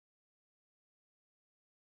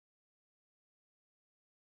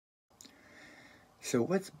So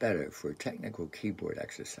what's better for technical keyboard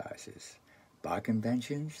exercises, Bach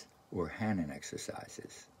Inventions or Hannon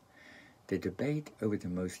exercises? The debate over the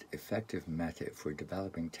most effective method for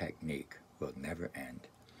developing technique will never end.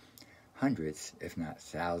 Hundreds, if not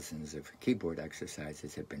thousands, of keyboard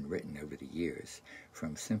exercises have been written over the years,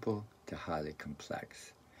 from simple to highly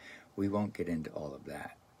complex. We won't get into all of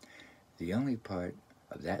that. The only part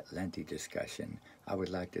of that lengthy discussion I would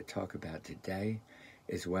like to talk about today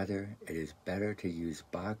is whether it is better to use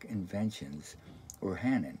Bach Inventions or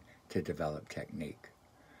Hannon to develop technique.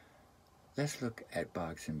 Let's look at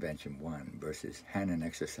Bach's Invention 1 versus Hannon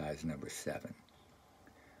exercise number 7.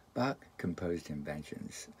 Bach composed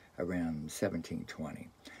Inventions around 1720.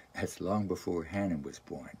 That's long before Hannon was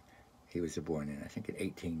born. He was born in, I think, in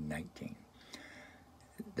 1819.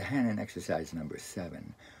 The Hannon exercise number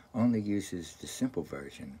 7 only uses the simple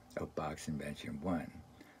version of Bach's Invention 1.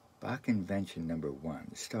 Bach Invention number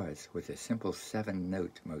 1 starts with a simple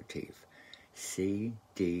 7-note motif, C,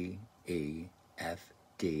 D, E, F,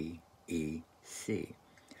 D, E, C,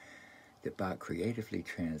 that Bach creatively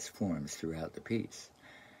transforms throughout the piece.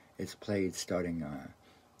 It's played starting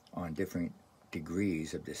on different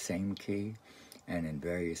degrees of the same key and in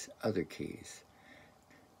various other keys.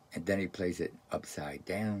 And then he plays it upside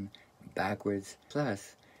down, backwards,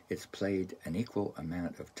 plus it's played an equal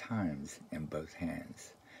amount of times in both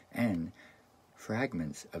hands. And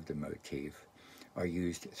fragments of the motif are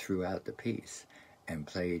used throughout the piece and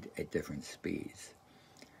played at different speeds.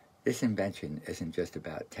 This invention isn't just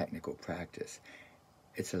about technical practice.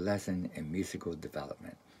 It's a lesson in musical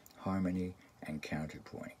development, harmony, and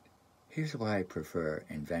counterpoint. Here's why I prefer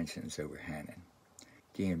Inventions over Hannon.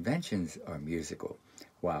 The Inventions are musical,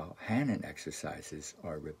 while Hannon exercises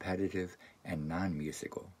are repetitive and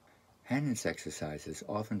non-musical. Hannon's exercises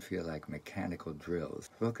often feel like mechanical drills,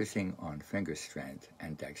 focusing on finger strength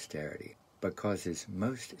and dexterity, but causes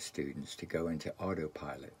most students to go into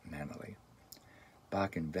autopilot mentally.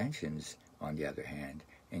 Bach Inventions, on the other hand,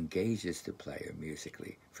 engages the player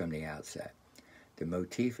musically from the outset. The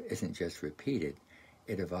motif isn't just repeated,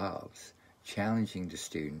 it evolves, challenging the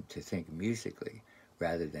student to think musically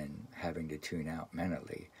rather than having to tune out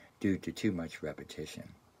mentally due to too much repetition.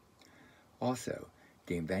 Also,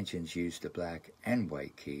 the Inventions use the black and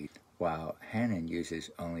white keys, while Hannon uses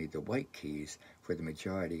only the white keys for the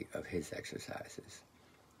majority of his exercises.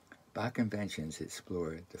 Bach Inventions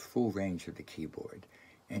explore the full range of the keyboard,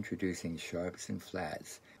 introducing sharps and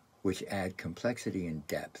flats, which add complexity and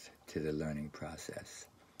depth to the learning process.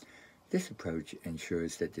 This approach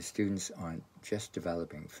ensures that the students aren't just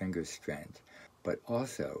developing finger strength, but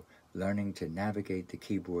also learning to navigate the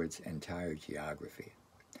keyboard's entire geography.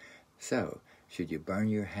 So, should you burn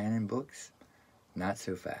your Hannon books? Not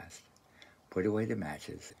so fast. Put away the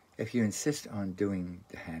matches. If you insist on doing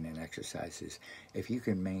the Hannon exercises, if you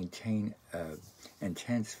can maintain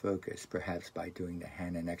intense focus, perhaps by doing the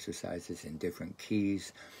Hannon exercises in different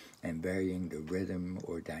keys and varying the rhythm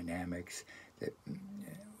or dynamics,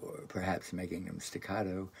 or perhaps making them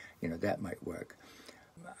staccato, that might work.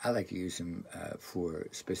 I like to use them for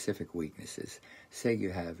specific weaknesses. Say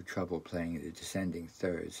you have trouble playing the descending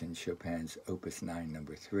thirds in Chopin's Opus 9 No.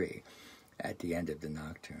 3 at the end of the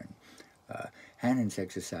nocturne. Hannon's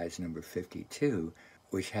exercise number 52,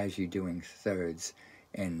 which has you doing thirds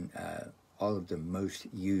in all of the most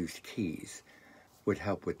used keys, would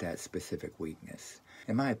help with that specific weakness.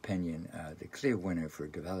 In my opinion, the clear winner for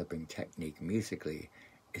developing technique musically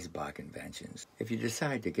is Bach Inventions. If you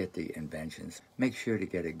decide to get the Inventions, make sure to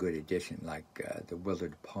get a good edition like the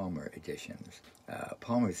Willard Palmer editions.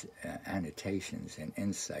 Palmer's annotations and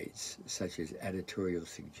insights, such as editorial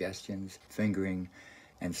suggestions, fingering,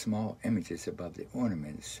 and small images above the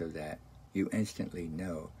ornaments so that you instantly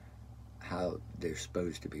know how they're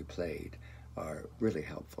supposed to be played, are really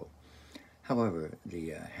helpful. However,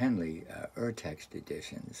 the Henley Urtext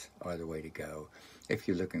editions are the way to go if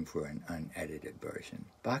you're looking for an unedited version.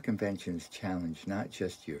 Bach Inventions challenge not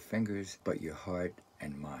just your fingers, but your heart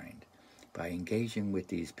and mind. By engaging with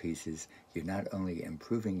these pieces, you're not only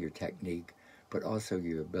improving your technique, but also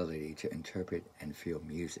your ability to interpret and feel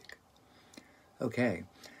music. Okay,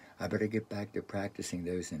 I better get back to practicing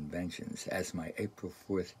those Inventions, as my April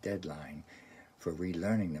 4th deadline for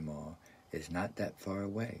relearning them all is not that far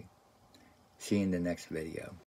away. See you in the next video.